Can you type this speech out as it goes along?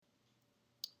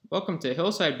Welcome to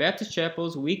Hillside Baptist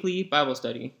Chapel's weekly Bible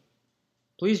study.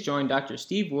 Please join Dr.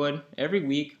 Steve Wood every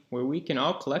week where we can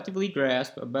all collectively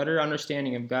grasp a better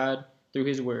understanding of God through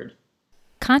His Word.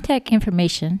 Contact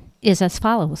information is as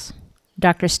follows.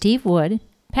 Dr. Steve Wood,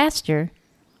 Pastor,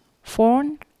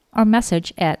 phone or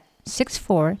message at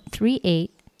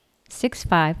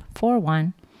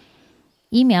 6438-6541,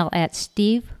 email at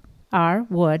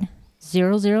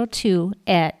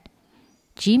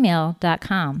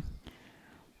steverwood002@gmail.com.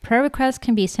 Prayer requests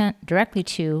can be sent directly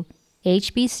to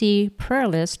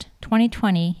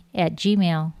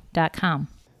hbcprayerlist2020@gmail.com.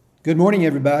 Good morning,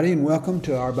 everybody, and welcome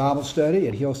to our Bible study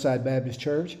at Hillside Baptist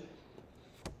Church.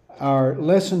 Our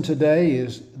lesson today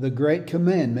is the Great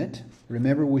Commandment.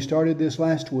 Remember, we started this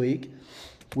last week.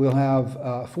 We'll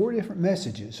have 4 different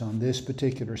messages on this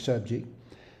particular subject.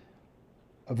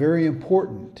 A very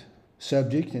important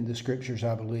subject in the Scriptures,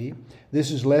 I believe.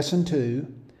 This is lesson 2,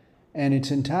 and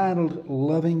it's entitled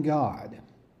Loving God.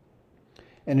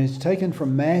 And it's taken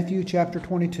from Matthew chapter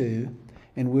 22,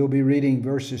 and we'll be reading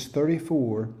verses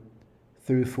 34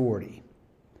 through 40.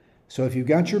 So if you've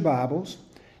got your Bibles,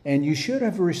 and you should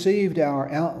have received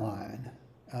our outline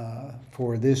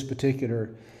for this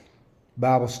particular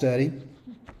Bible study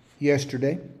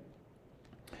yesterday.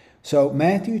 So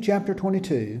Matthew chapter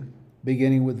 22,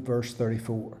 beginning with verse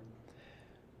 34.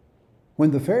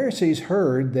 When the Pharisees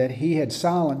heard that he had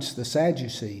silenced the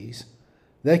Sadducees,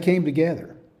 they came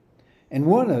together, and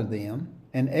one of them,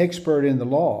 an expert in the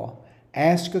law,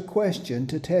 asked a question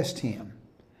to test him.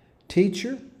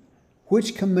 "Teacher,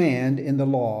 which command in the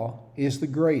law is the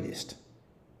greatest?"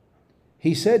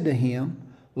 He said to him,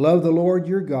 "Love the Lord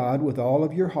your God with all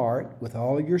of your heart, with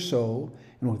all of your soul,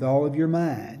 and with all of your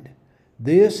mind.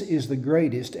 This is the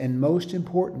greatest and most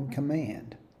important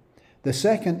command. The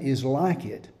second is like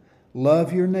it.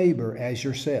 Love your neighbor as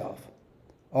yourself.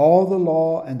 All the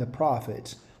law and the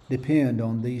prophets depend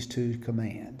on these 2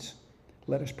 commands."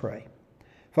 Let us pray.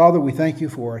 Father, we thank you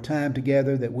for our time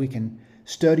together that we can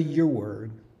study your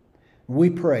word. We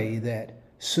pray that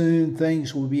soon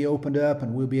things will be opened up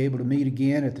and we'll be able to meet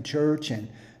again at the church and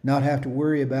not have to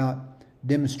worry about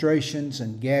demonstrations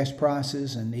and gas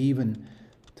prices and even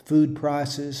food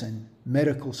prices and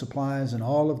medical supplies and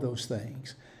all of those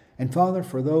things. And Father,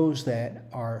 for those that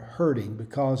are hurting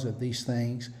because of these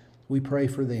things, we pray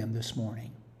for them this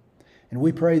morning. And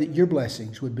we pray that your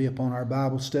blessings would be upon our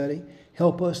Bible study.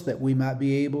 Help us that we might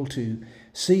be able to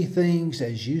see things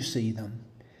as you see them,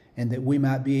 and that we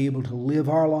might be able to live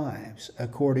our lives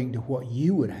according to what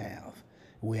you would have.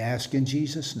 We ask in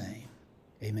Jesus' name.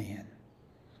 Amen.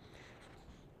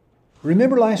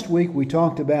 Remember last week we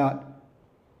talked about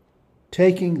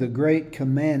taking the great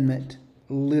commandment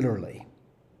literally.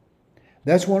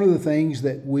 That's one of the things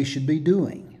that we should be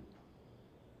doing.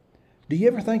 Do you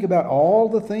ever think about all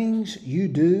the things you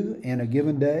do in a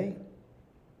given day?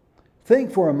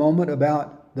 Think for a moment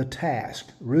about the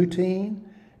task, routine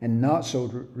and not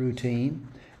so routine,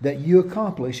 that you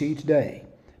accomplish each day,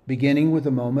 beginning with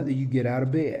the moment that you get out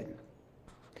of bed.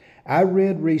 I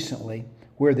read recently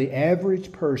where the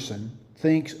average person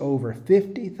thinks over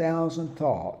 50,000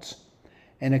 thoughts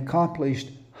and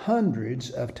accomplished hundreds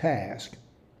of tasks,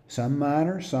 some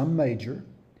minor, some major,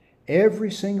 every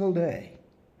single day.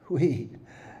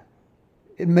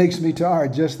 It makes me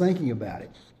tired just thinking about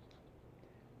it.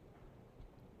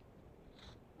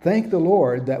 Thank the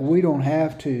Lord that we don't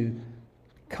have to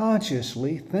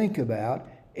consciously think about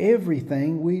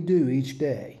everything we do each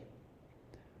day.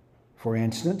 For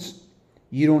instance,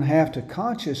 you don't have to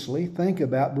consciously think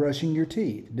about brushing your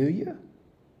teeth, do you?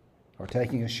 Or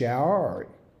taking a shower or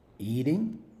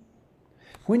eating.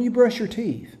 When you brush your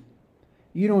teeth,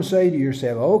 you don't say to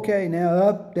yourself, "Okay, now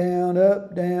up, down,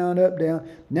 up, down, up, down.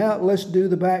 Now let's do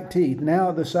the back teeth.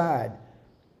 Now the side."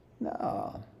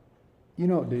 No, you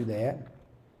don't do that.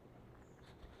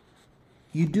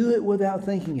 You do it without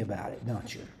thinking about it,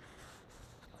 don't you?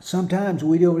 Sometimes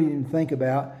we don't even think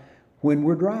about when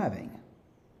we're driving.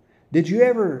 Did you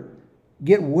ever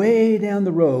get way down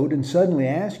the road and suddenly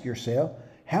ask yourself,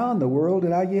 "How in the world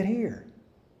did I get here?"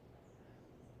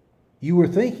 You were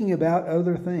thinking about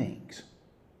other things,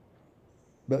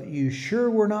 but you sure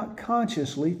were not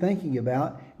consciously thinking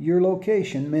about your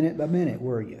location minute by minute,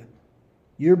 were you?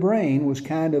 Your brain was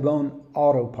kind of on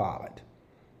autopilot.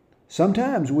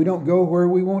 Sometimes we don't go where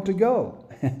we want to go.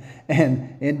 And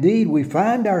indeed, we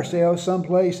find ourselves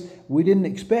someplace we didn't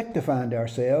expect to find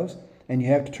ourselves, and you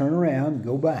have to turn around and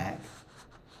go back.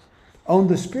 On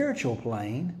the spiritual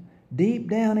plane, deep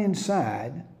down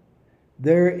inside,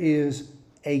 there is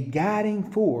a guiding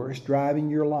force driving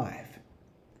your life.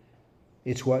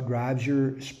 It's what drives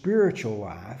your spiritual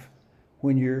life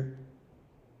when you're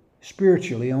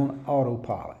spiritually on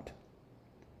autopilot.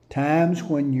 Times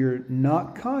when you're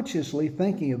not consciously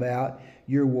thinking about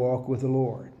your walk with the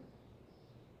Lord.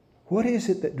 What is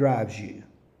it that drives you?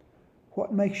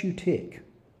 What makes you tick?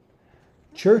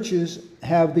 Churches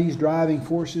have these driving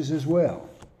forces as well.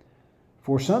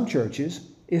 For some churches,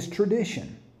 it's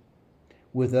tradition.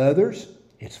 With others,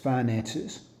 it's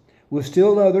finances. With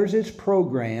still others, it's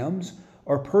programs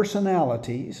or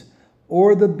personalities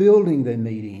or the building they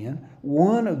meet in.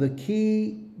 One of the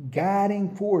key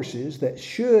guiding forces that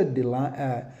should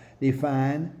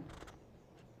define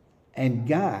and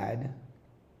guide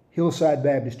Hillside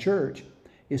Baptist Church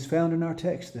is found in our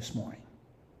text this morning.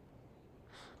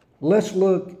 Let's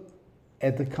look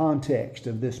at the context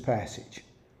of this passage,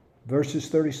 verses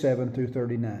 37 through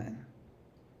 39.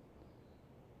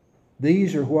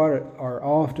 These are what are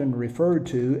often referred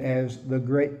to as the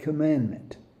Great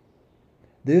Commandment.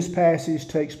 This passage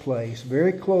takes place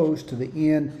very close to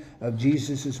the end of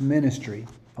Jesus' ministry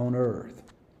on earth.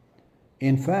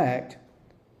 In fact,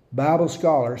 Bible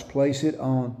scholars place it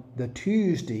on the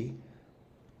Tuesday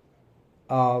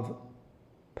of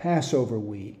Passover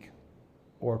week,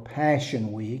 or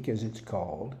Passion Week as it's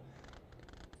called,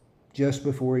 just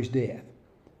before his death.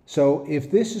 So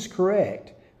if this is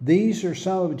correct, these are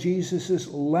some of Jesus'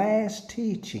 last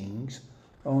teachings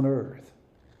on earth.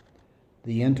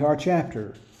 The entire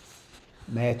chapter,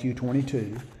 Matthew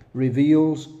 22,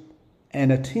 reveals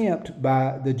an attempt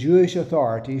by the Jewish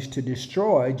authorities to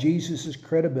destroy Jesus'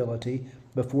 credibility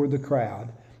before the crowd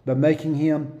by making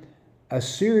him a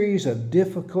series of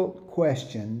difficult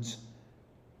questions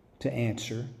to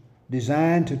answer,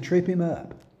 designed to trip him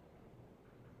up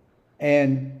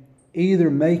and either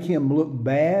make him look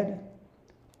bad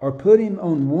or put him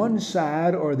on one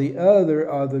side or the other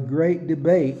of the great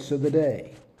debates of the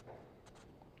day,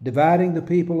 dividing the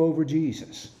people over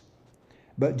Jesus.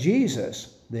 But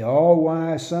Jesus, the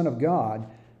all-wise Son of God,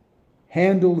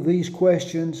 handled these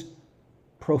questions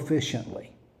proficiently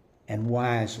and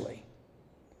wisely.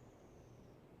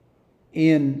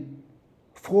 In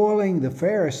foiling the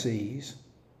Pharisees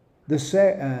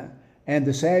and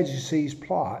the Sadducees'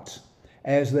 plots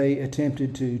as they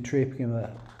attempted to trip him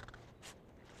up.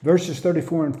 Verses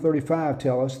 34 and 35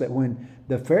 tell us that when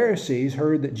the Pharisees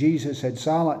heard that Jesus had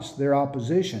silenced their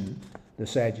opposition, the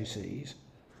Sadducees,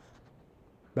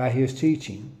 by his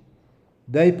teaching,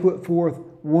 they put forth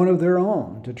one of their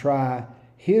own to try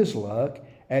his luck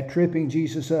at tripping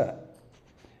Jesus up.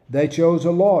 They chose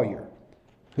a lawyer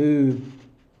who,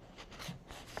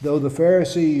 though the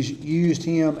Pharisees used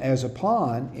him as a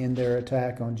pawn in their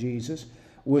attack on Jesus,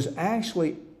 was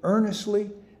actually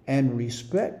earnestly and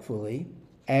respectfully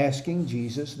asking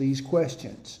Jesus these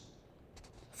questions.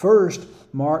 First,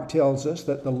 Mark tells us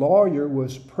that the lawyer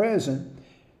was present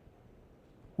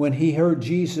when he heard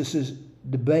Jesus'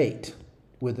 debate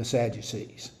with the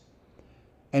Sadducees.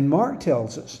 And Mark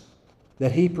tells us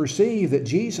that he perceived that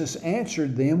Jesus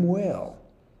answered them well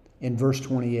in verse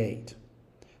 28.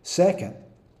 Second,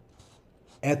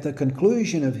 at the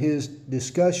conclusion of his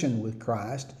discussion with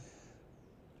Christ,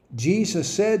 Jesus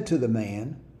said to the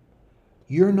man,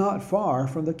 "You're not far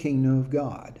from the kingdom of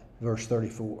God," verse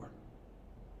 34.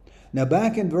 Now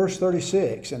back in verse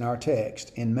 36 in our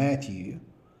text in Matthew,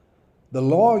 the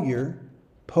lawyer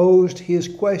posed his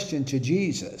question to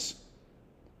Jesus,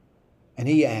 and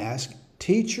he asked,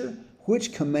 "Teacher,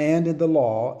 which command in the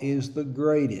law is the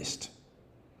greatest?"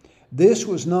 This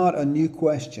was not a new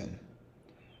question,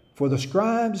 for the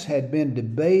scribes had been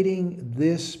debating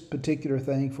this particular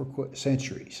thing for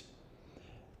centuries.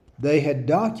 They had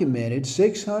documented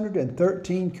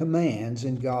 613 commands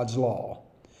in God's law,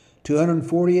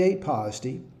 248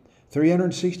 positive,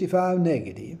 365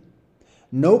 negative.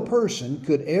 No person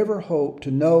could ever hope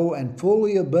to know and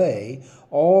fully obey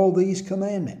all these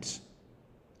commandments.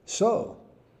 So,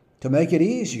 to make it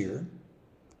easier,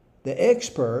 the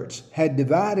experts had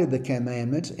divided the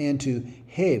commandments into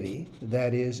heavy,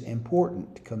 that is,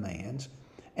 important commands,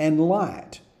 and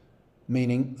light,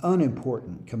 meaning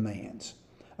unimportant commands.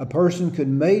 A person could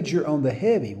major on the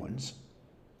heavy ones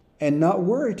and not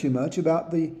worry too much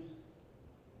about the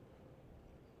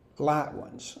light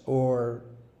ones, or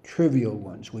trivial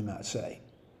ones, we might say.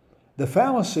 The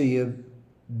fallacy of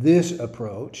this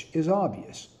approach is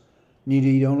obvious. You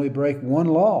need only break one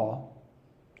law,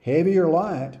 heavy or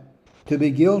light, to be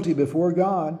guilty before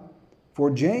God. For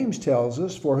James tells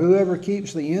us, "For whoever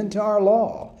keeps the entire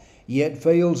law, yet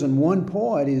fails in one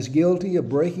point, is guilty of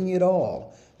breaking it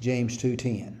all." James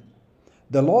 2:10.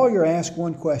 The lawyer asked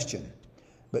one question,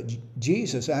 but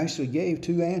Jesus actually gave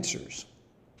two answers.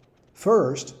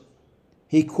 First,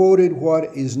 he quoted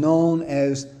what is known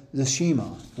as the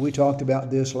Shema. We talked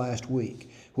about this last week,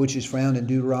 which is found in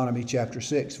Deuteronomy chapter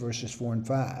 6, verses 4 and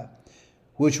 5,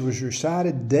 which was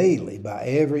recited daily by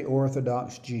every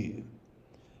Orthodox Jew.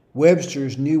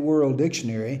 Webster's New World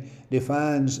Dictionary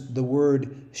defines the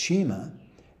word Shema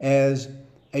as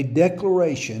a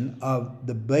declaration of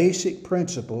the basic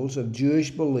principles of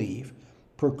Jewish belief,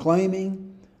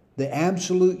 proclaiming the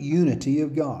absolute unity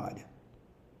of God.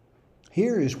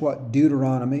 Here is what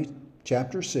Deuteronomy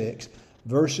chapter 6,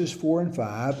 verses 4 and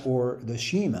 5, or the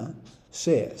Shema,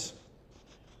 says.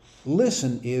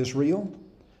 Listen, Israel,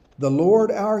 the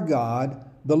Lord our God,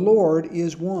 the Lord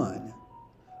is one.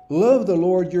 Love the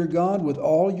Lord your God with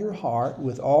all your heart,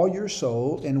 with all your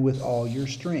soul, and with all your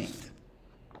strength.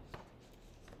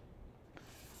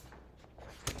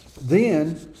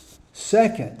 Then,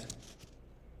 second,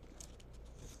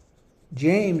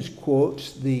 James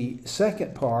quotes the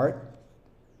second part,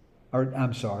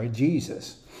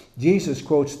 Jesus. Jesus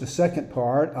quotes the second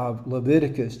part of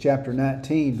Leviticus chapter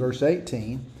 19, verse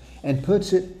 18, and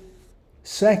puts it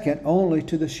second only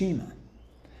to the Shema.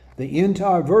 The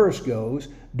entire verse goes,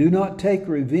 do not take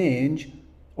revenge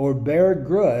or bear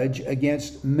grudge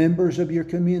against members of your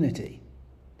community.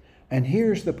 And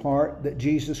here's the part that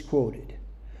Jesus quoted.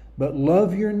 But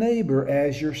love your neighbor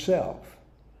as yourself.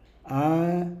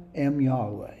 I am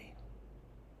Yahweh.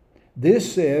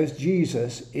 This says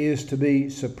Jesus is to be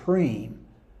supreme.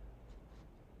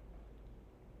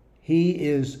 He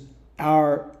is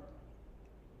our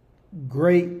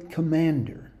great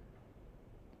commander.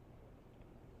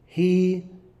 He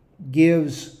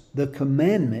gives the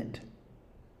commandment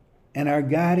and our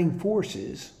guiding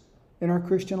forces in our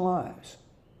Christian lives.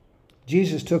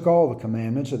 Jesus took all the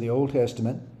commandments of the Old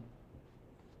Testament,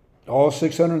 all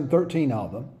 613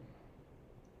 of them,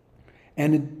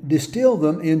 and distilled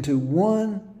them into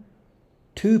one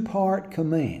two-part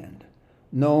command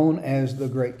known as the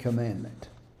Great Commandment.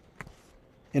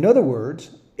 In other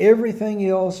words, everything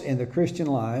else in the Christian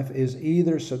life is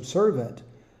either subservient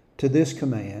to this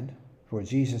command, for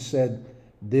Jesus said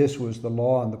this was the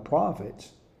law and the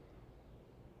prophets,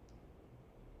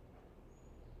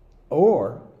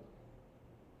 or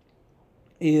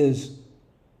is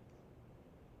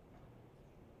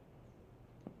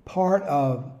part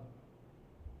of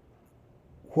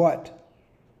what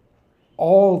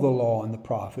all the law and the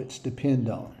prophets depend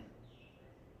on.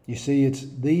 You see, it's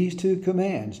these two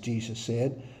commands, Jesus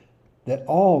said, that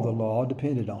all the law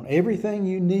depended on. Everything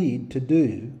you need to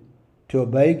do to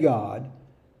obey God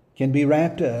can be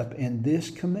wrapped up in this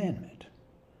commandment.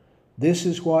 This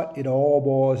is what it all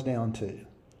boils down to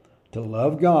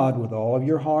love God with all of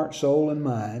your heart, soul, and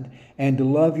mind, and to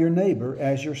love your neighbor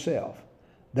as yourself.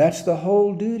 That's the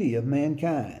whole duty of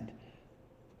mankind,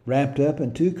 wrapped up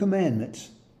in two commandments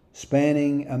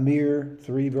spanning a mere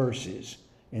 3 verses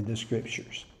in the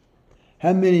Scriptures.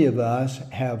 How many of us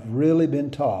have really been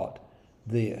taught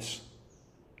this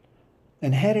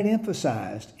and had it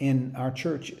emphasized in our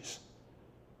churches?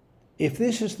 If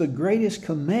this is the greatest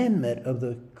commandment of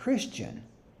the Christian,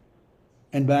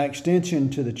 and by extension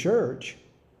to the church,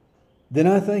 then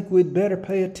I think we'd better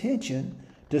pay attention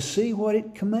to see what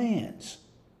it commands,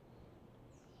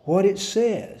 what it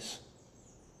says,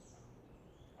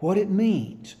 what it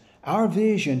means. Our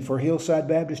vision for Hillside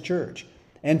Baptist Church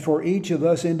and for each of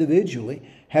us individually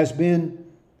has been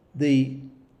the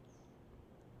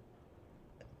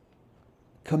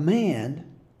command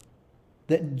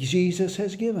that Jesus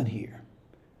has given here,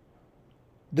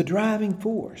 the driving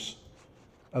force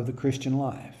of the Christian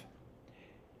life.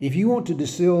 If you want to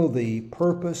distill the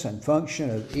purpose and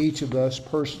function of each of us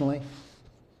personally,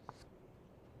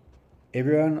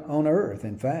 everyone on earth,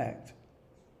 in fact,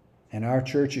 and our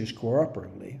churches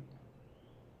cooperatively,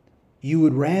 you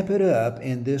would wrap it up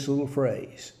in this little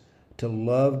phrase, to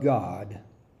love God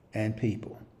and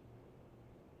people.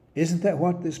 Isn't that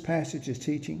what this passage is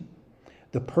teaching?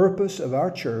 The purpose of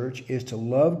our church is to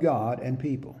love God and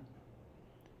people.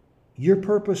 Your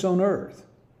purpose on earth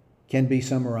can be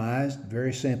summarized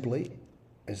very simply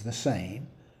as the same,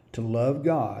 to love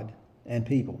God and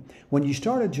people. When you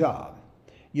start a job,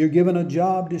 you're given a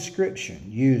job description,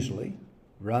 usually,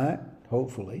 right?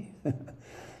 Hopefully.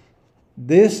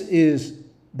 This is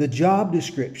the job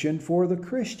description for the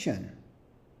Christian,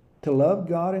 to love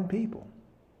God and people.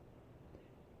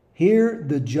 Here,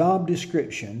 the job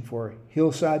description for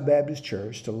Hillside Baptist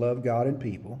Church, to love God and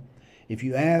people, if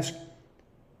you ask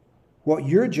what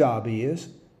your job is,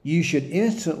 you should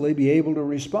instantly be able to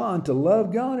respond to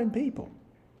love God and people.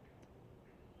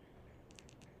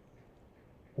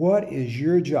 What is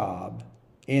your job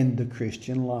in the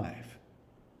Christian life?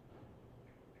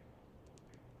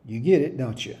 You get it,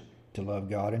 don't you? To love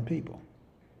God and people.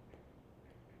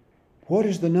 What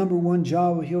is the number one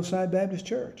job of Hillside Baptist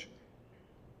Church?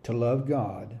 To love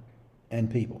God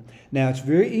and people. Now, it's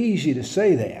very easy to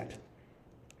say that,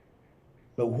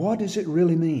 but what does it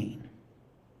really mean?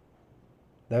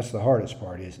 That's the hardest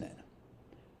part, isn't it?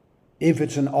 If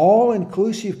it's an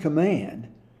all-inclusive command,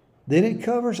 then it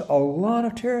covers a lot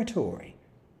of territory.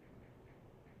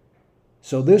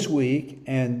 So this week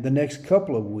and the next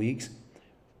couple of weeks,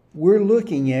 we're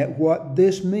looking at what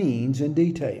this means in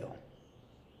detail.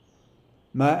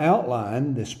 My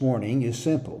outline this morning is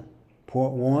simple.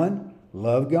 Point 1,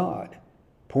 love God.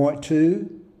 Point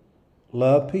 2,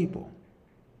 love people.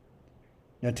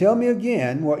 Now tell me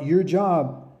again what your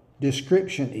job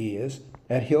description is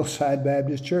at Hillside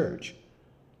Baptist Church.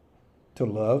 To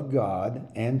love God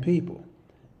and people.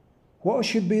 What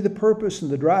should be the purpose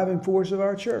and the driving force of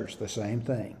our church? The same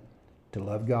thing. To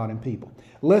love God and people.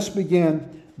 Let's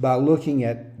begin by looking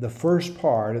at the first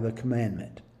part of the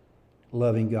commandment.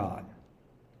 Loving God.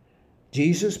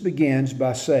 Jesus begins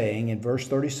by saying in verse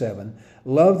 37,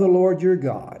 love the Lord your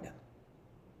God.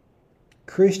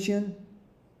 Christian,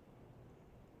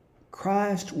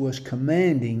 Christ was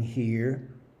commanding here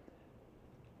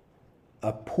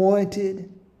a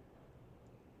pointed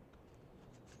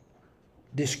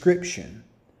description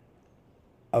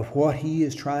of what he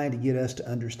is trying to get us to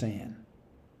understand.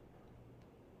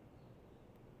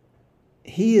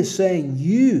 He is saying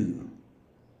you.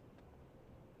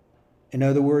 In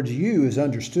other words, you is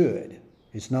understood.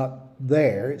 It's not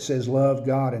there. It says love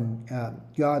God and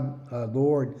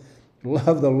Lord.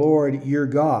 Love the Lord your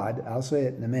God. I'll say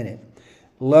it in a minute.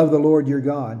 Love the Lord your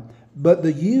God. But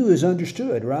the you is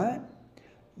understood, right?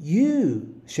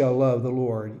 You shall love the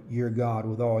Lord your God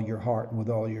with all your heart and with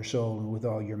all your soul and with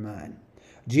all your mind.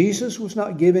 Jesus was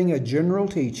not giving a general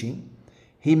teaching.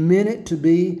 He meant it to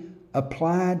be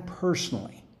applied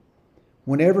personally.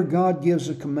 Whenever God gives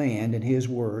a command in His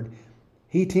Word,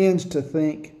 He tends to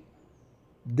think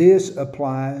this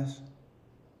applies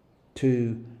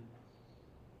to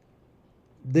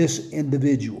this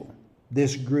individual,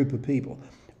 this group of people.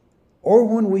 Or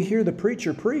when we hear the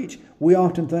preacher preach, we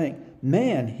often think,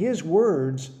 man, his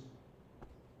word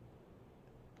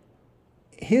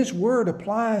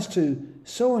applies to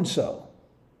so-and-so.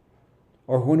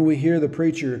 Or when we hear the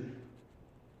preacher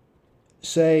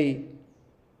say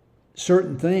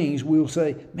certain things, we'll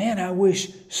say, man, I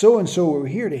wish so-and-so were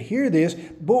here to hear this.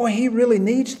 Boy, he really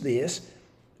needs this,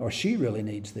 or she really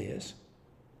needs this.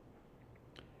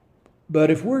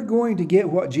 But if we're going to get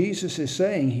what Jesus is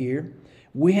saying here,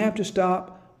 we have to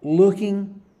stop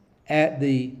looking at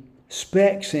the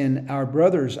specks in our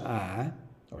brother's eye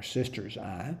or sister's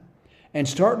eye and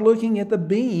start looking at the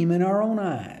beam in our own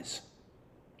eyes.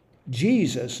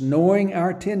 Jesus, knowing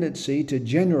our tendency to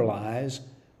generalize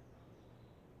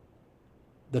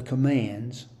the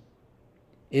commands,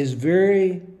 is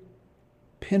very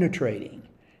penetrating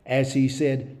as he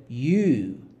said,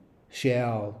 you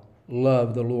shall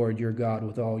love the Lord your God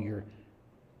with all your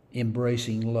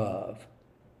embracing love.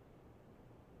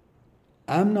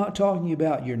 I'm not talking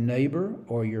about your neighbor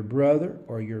or your brother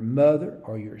or your mother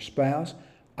or your spouse.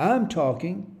 I'm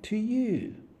talking to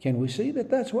you. Can we see that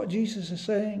that's what Jesus is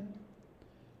saying?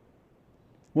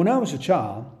 When I was a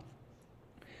child,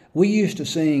 we used to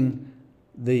sing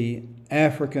the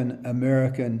African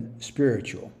American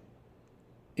spiritual.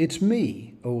 It's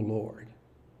me, O Lord.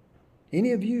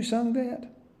 Any of you sung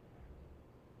that?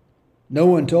 No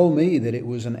one told me that it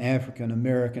was an African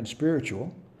American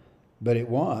spiritual, but it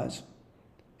was.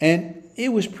 And it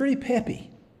was pretty peppy,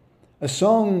 a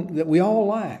song that we all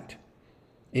liked.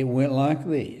 It went like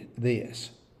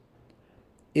this.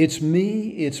 It's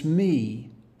me,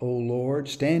 O Lord,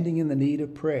 standing in the need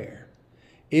of prayer.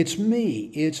 It's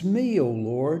me, O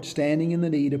Lord, standing in the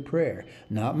need of prayer.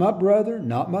 Not my brother,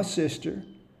 not my sister,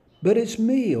 but it's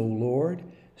me, O Lord,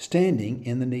 standing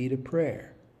in the need of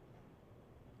prayer.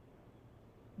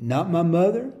 Not my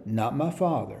mother, not my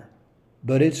father,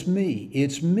 but it's me,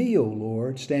 O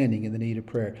Lord, standing in the need of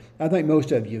prayer. I think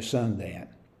most of you have sung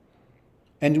that.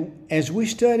 And as we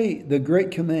study the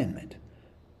Great Commandment,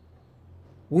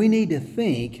 we need to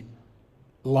think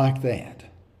like that.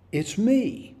 It's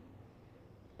me.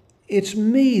 It's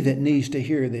me that needs to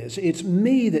hear this. It's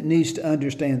me that needs to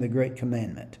understand the Great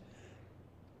Commandment.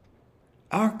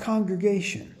 Our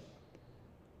congregation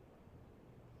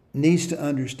needs to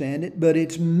understand it, but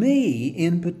it's me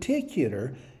in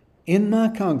particular in my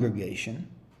congregation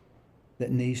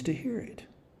that needs to hear it.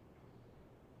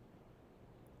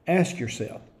 Ask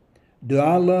yourself, do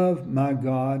I love my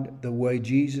God the way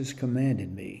Jesus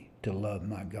commanded me to love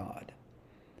my God?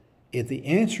 If the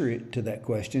answer to that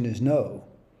question is no,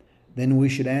 then we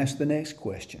should ask the next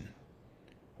question.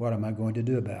 What am I going to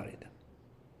do about it?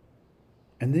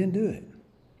 and then do it.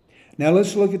 Now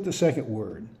let's look at the second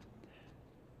word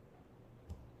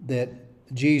that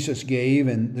Jesus gave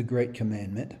in the Great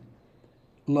Commandment,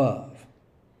 love.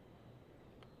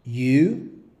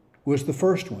 You was the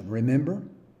first one, remember?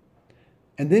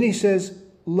 And then he says,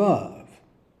 love.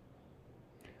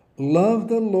 Love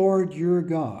the Lord your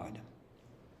God.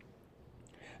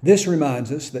 This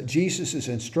reminds us that Jesus'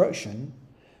 instruction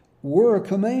were a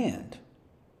command.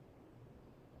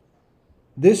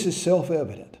 This is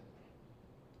self-evident.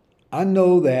 I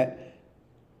know that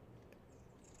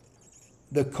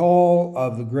the call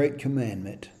of the Great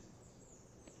Commandment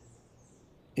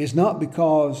is not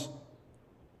because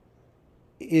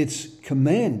it's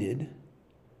commanded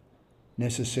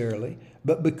necessarily,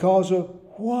 but because of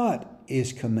what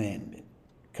is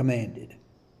commanded.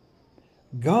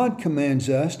 God commands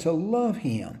us to love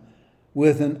Him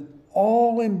with an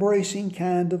all-embracing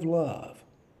kind of love.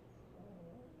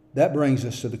 That brings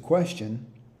us to the question,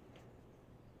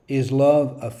 is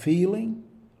love a feeling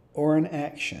or an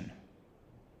action?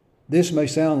 This may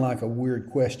sound like a weird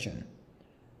question,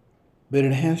 but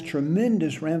it has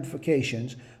tremendous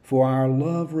ramifications for our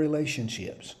love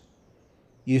relationships.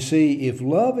 You see, if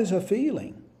love is a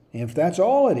feeling, and if that's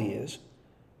all it is,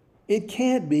 it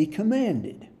can't be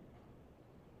commanded.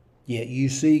 Yet you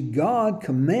see, God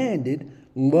commanded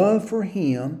love for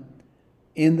Him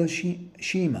in the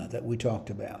Shema that we talked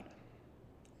about.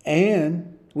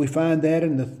 And we find that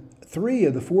in the 3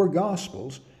 of the 4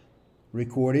 Gospels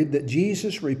recorded that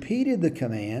Jesus repeated the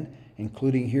command,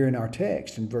 including here in our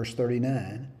text in verse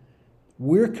 39.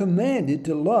 We're commanded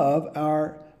to love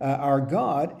our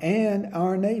God and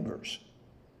our neighbors.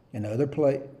 In other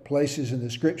places in the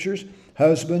Scriptures,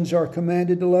 husbands are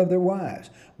commanded to love their wives,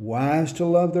 wives to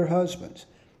love their husbands,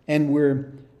 and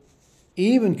we're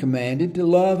even commanded to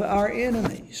love our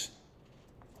enemies.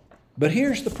 But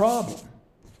here's the problem.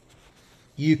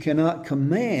 You cannot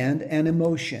command an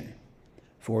emotion.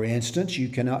 For instance, you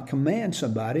cannot command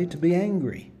somebody to be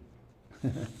angry.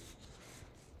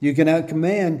 You cannot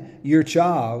command your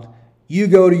child, you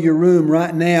go to your room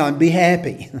right now and be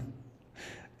happy.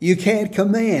 You can't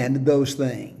command those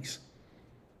things.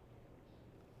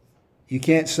 You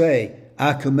can't say,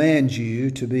 I command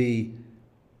you to be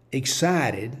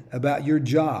excited about your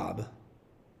job.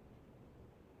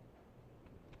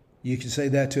 You can say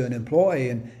that to an employee,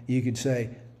 and you could say,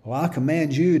 well, I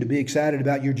command you to be excited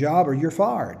about your job or you're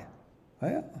fired.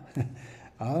 Well,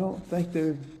 I don't think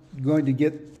they're going to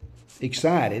get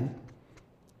excited,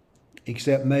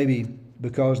 except maybe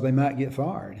because they might get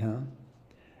fired, huh?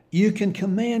 You can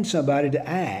command somebody to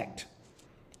act.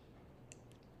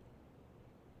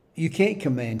 You can't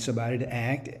command somebody to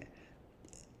act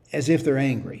as if they're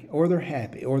angry or they're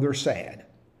happy or they're sad.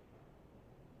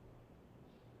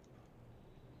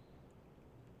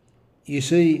 You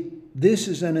see, this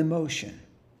is an emotion.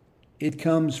 It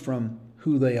comes from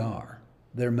who they are,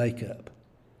 their makeup.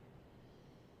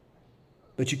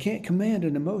 But you can't command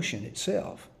an emotion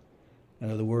itself. In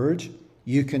other words,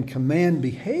 you can command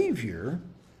behavior,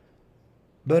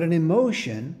 but an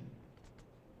emotion,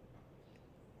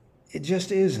 it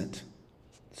just isn't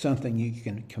something you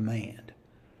can command.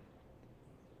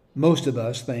 Most of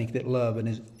us think that love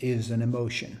is an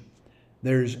emotion.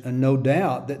 There's no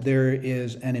doubt that there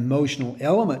is an emotional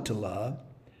element to love,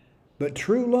 but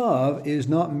true love is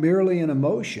not merely an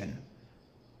emotion,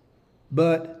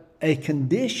 but a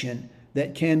condition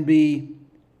that can be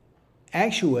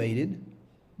actuated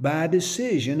by a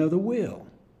decision of the will.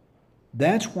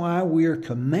 That's why we are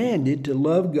commanded to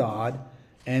love God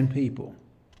and people.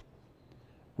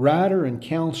 Writer and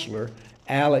counselor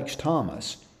Alex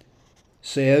Thomas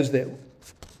says that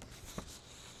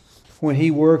when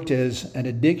he worked as an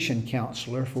addiction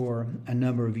counselor for a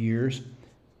number of years,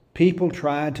 people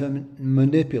tried to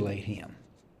manipulate him.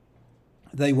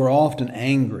 They were often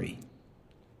angry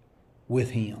with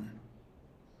him.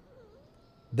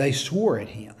 They swore at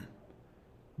him.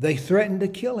 They threatened to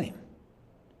kill him.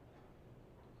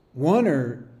 One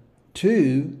or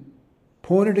two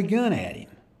pointed a gun at him.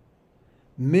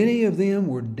 Many of them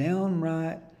were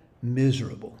downright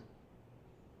miserable.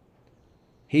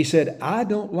 He said, I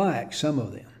don't like some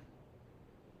of them.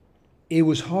 It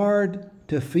was hard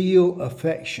to feel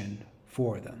affection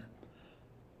for them.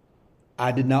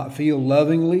 I did not feel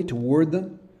lovingly toward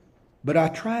them, but I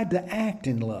tried to act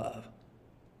in love.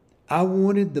 I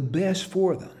wanted the best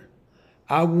for them.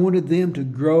 I wanted them to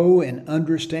grow in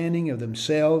understanding of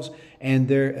themselves and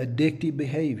their addictive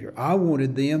behavior. I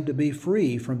wanted them to be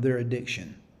free from their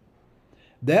addiction.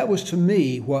 That was to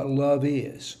me what love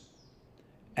is.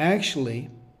 Actually,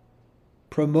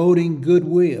 promoting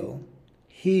goodwill,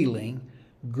 healing,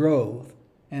 growth,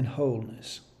 and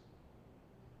wholeness.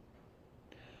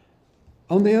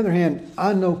 On the other hand,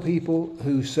 I know people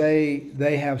who say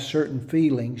they have certain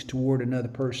feelings toward another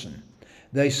person.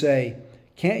 They say,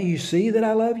 "Can't you see that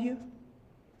I love you?"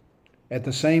 At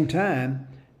the same time,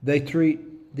 they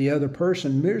treat the other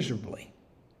person miserably,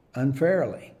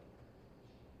 unfairly,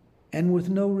 and with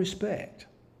no respect.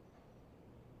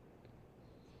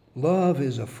 Love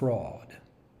is a fraud.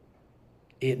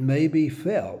 It may be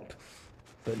felt,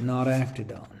 but not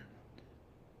acted on.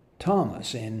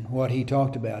 Thomas, in what he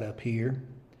talked about up here,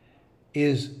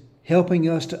 is helping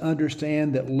us to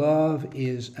understand that love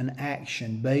is an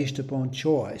action based upon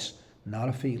choice, not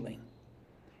a feeling.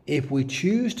 If we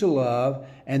choose to love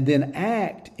and then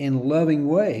act in loving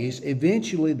ways,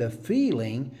 eventually the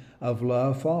feeling of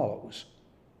love follows.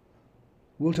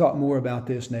 We'll talk more about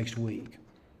this next week.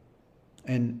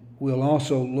 And we'll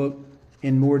also look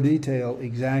in more detail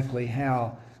exactly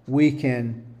how we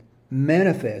can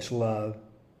manifest love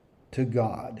to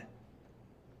God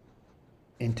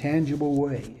in tangible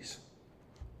ways.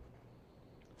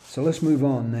 So let's move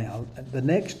on now. The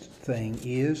next thing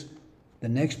is the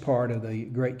next part of the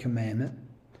Great Commandment.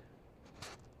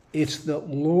 It's the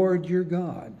Lord your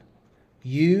God.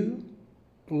 You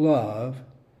love,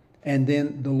 and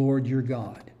then the Lord your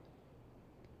God.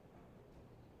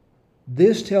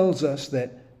 This tells us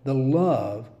that the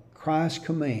love Christ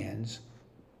commands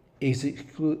is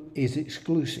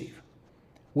exclusive.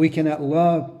 We cannot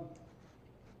love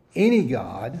any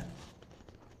God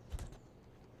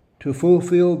to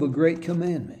fulfill the great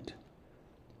commandment.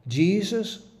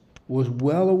 Jesus was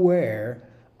well aware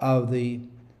of the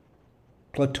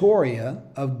plethora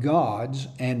of gods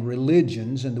and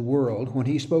religions in the world when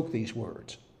he spoke these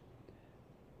words.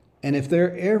 And if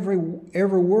there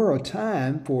ever were a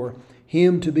time for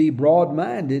him to be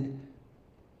broad-minded,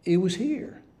 it was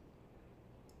here.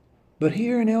 But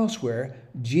here and elsewhere,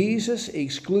 Jesus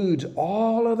excludes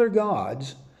all other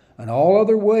gods and all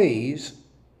other ways.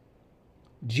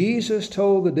 Jesus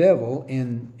told the devil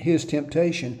in his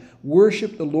temptation,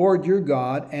 "Worship the Lord your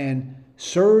God and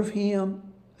serve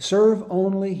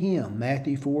only him."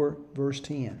 Matthew 4, verse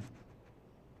 10.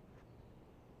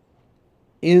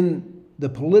 In the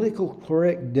political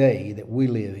correct day that we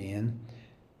live in,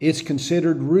 it's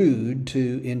considered rude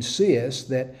to insist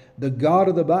that the God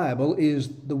of the Bible is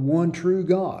the one true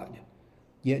God.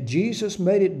 Yet Jesus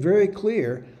made it very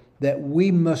clear that we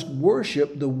must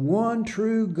worship the one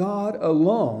true God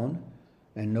alone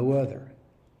and no other.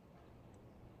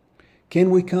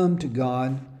 Can we come to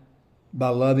God by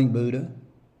loving Buddha?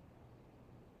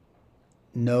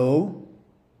 No.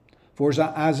 For as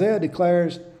Isaiah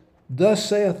declares, "Thus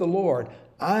saith the Lord,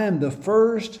 I am the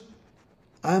first,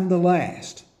 I am the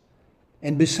last.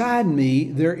 And beside me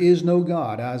there is no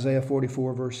God." Isaiah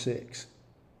 44, verse 6.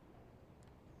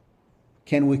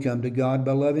 Can we come to God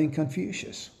by loving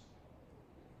Confucius?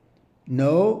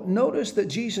 No. Notice that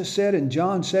Jesus said in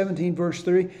John 17, verse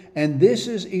 3, "And this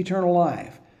is eternal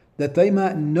life, that they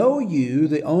might know you,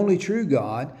 the only true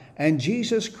God, and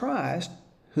Jesus Christ,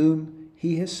 whom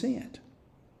he has sent."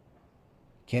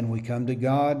 Can we come to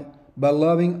God by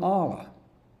loving Allah?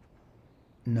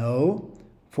 No.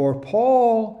 For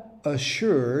Paul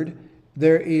assured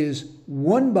there is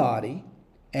one body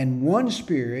and one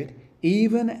Spirit,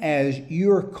 even as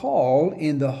you are called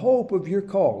in the hope of your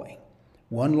calling.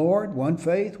 One Lord, one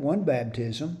faith, one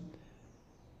baptism,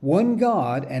 one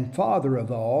God and Father of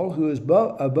all, who is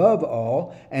above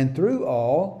all and through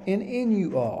all and in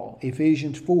you all.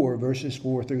 Ephesians 4, verses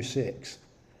 4 through 6.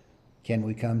 Can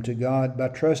we come to God by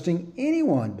trusting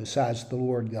anyone besides the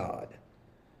Lord God?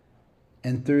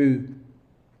 And through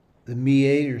the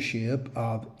mediatorship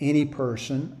of any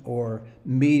person or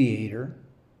mediator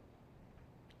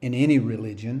in any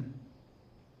religion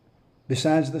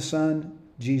besides the Son,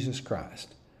 Jesus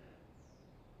Christ?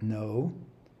 No,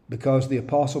 because the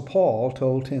Apostle Paul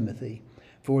told Timothy,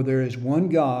 "For there is one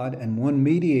God and one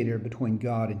mediator between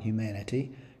God and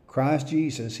humanity, Christ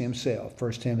Jesus himself."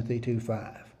 1 Timothy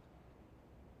 2:5.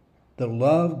 The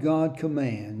love God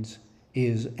commands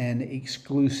is an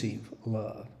exclusive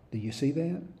love. Do you see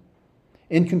that?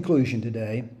 In conclusion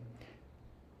today,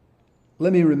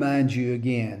 let me remind you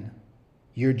again,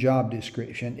 your job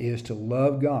description is to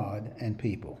love God and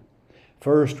people.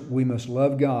 First, we must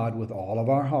love God with all of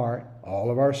our heart,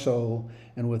 all of our soul,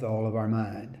 and with all of our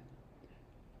mind.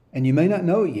 And you may not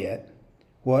know yet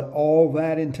what all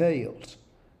that entails,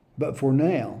 but for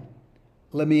now,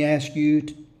 let me ask you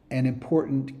an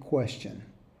important question.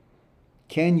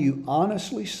 Can you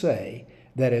honestly say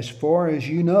that as far as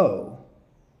you know,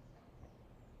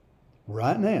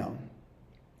 right now,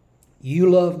 you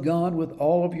love God with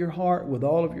all of your heart, with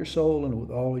all of your soul, and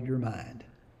with all of your mind?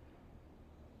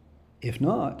 If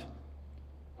not,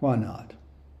 why not?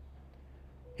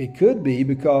 It could be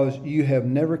because you have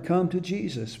never come to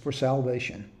Jesus for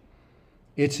salvation.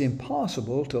 It's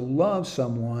impossible to love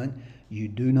someone you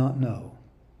do not know.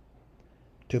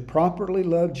 To properly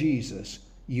love Jesus,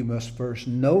 you must first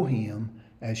know Him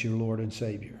as your Lord and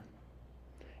Savior.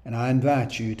 And I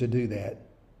invite you to do that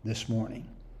this morning.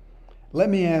 Let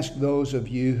me ask those of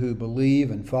you who believe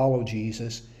and follow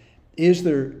Jesus, is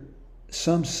there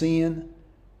some sin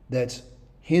that's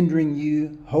hindering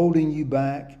you, holding you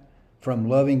back from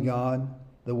loving God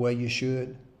the way you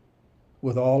should,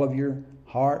 with all of your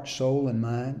heart, soul, and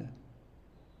mind?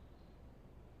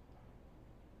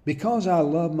 Because I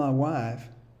love my wife,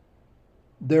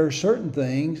 there are certain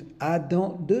things I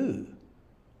don't do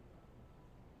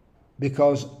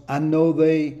because I know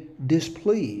they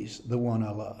displease the one I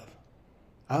love.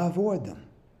 I avoid them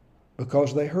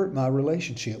because they hurt my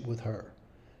relationship with her,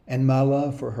 and my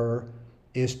love for her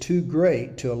is too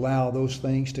great to allow those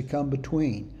things to come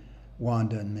between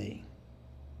Wanda and me.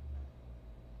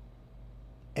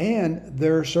 And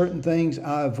there are certain things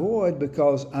I avoid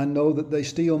because I know that they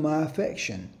steal my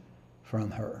affection from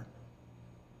her.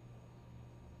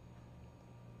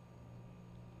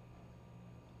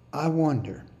 I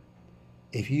wonder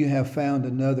if you have found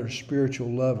another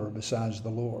spiritual lover besides the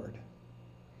Lord.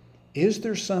 Is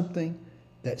there something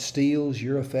that steals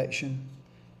your affection,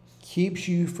 keeps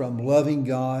you from loving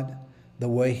God the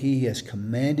way He has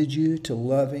commanded you to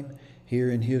love Him here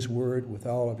in His Word with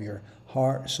all of your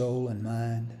heart, soul, and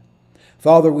mind?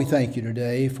 Father, we thank you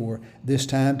today for this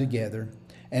time together,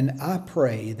 and I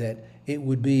pray that it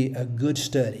would be a good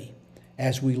study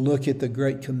as we look at the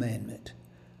Great Commandment,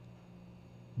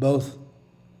 both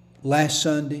last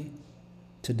Sunday,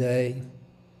 today,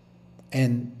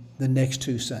 and the next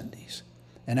 2 Sundays.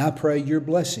 And I pray your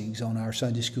blessings on our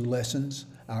Sunday school lessons,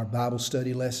 our Bible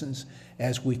study lessons,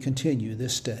 as we continue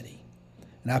this study.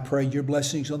 And I pray your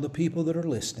blessings on the people that are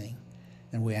listening.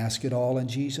 And we ask it all in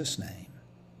Jesus' name.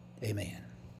 Amen.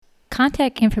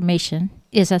 Contact information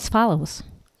is as follows.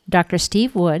 Dr.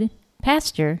 Steve Wood,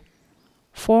 pastor,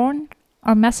 phone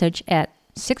or message at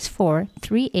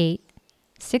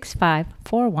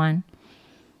 6438-6541,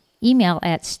 email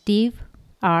at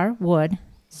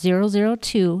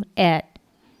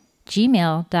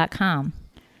steverwood002@gmail.com.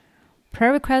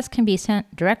 Prayer requests can be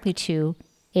sent directly to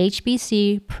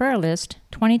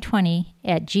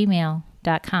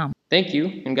hbcprayerlist2020@gmail.com. Thank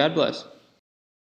you, and God bless.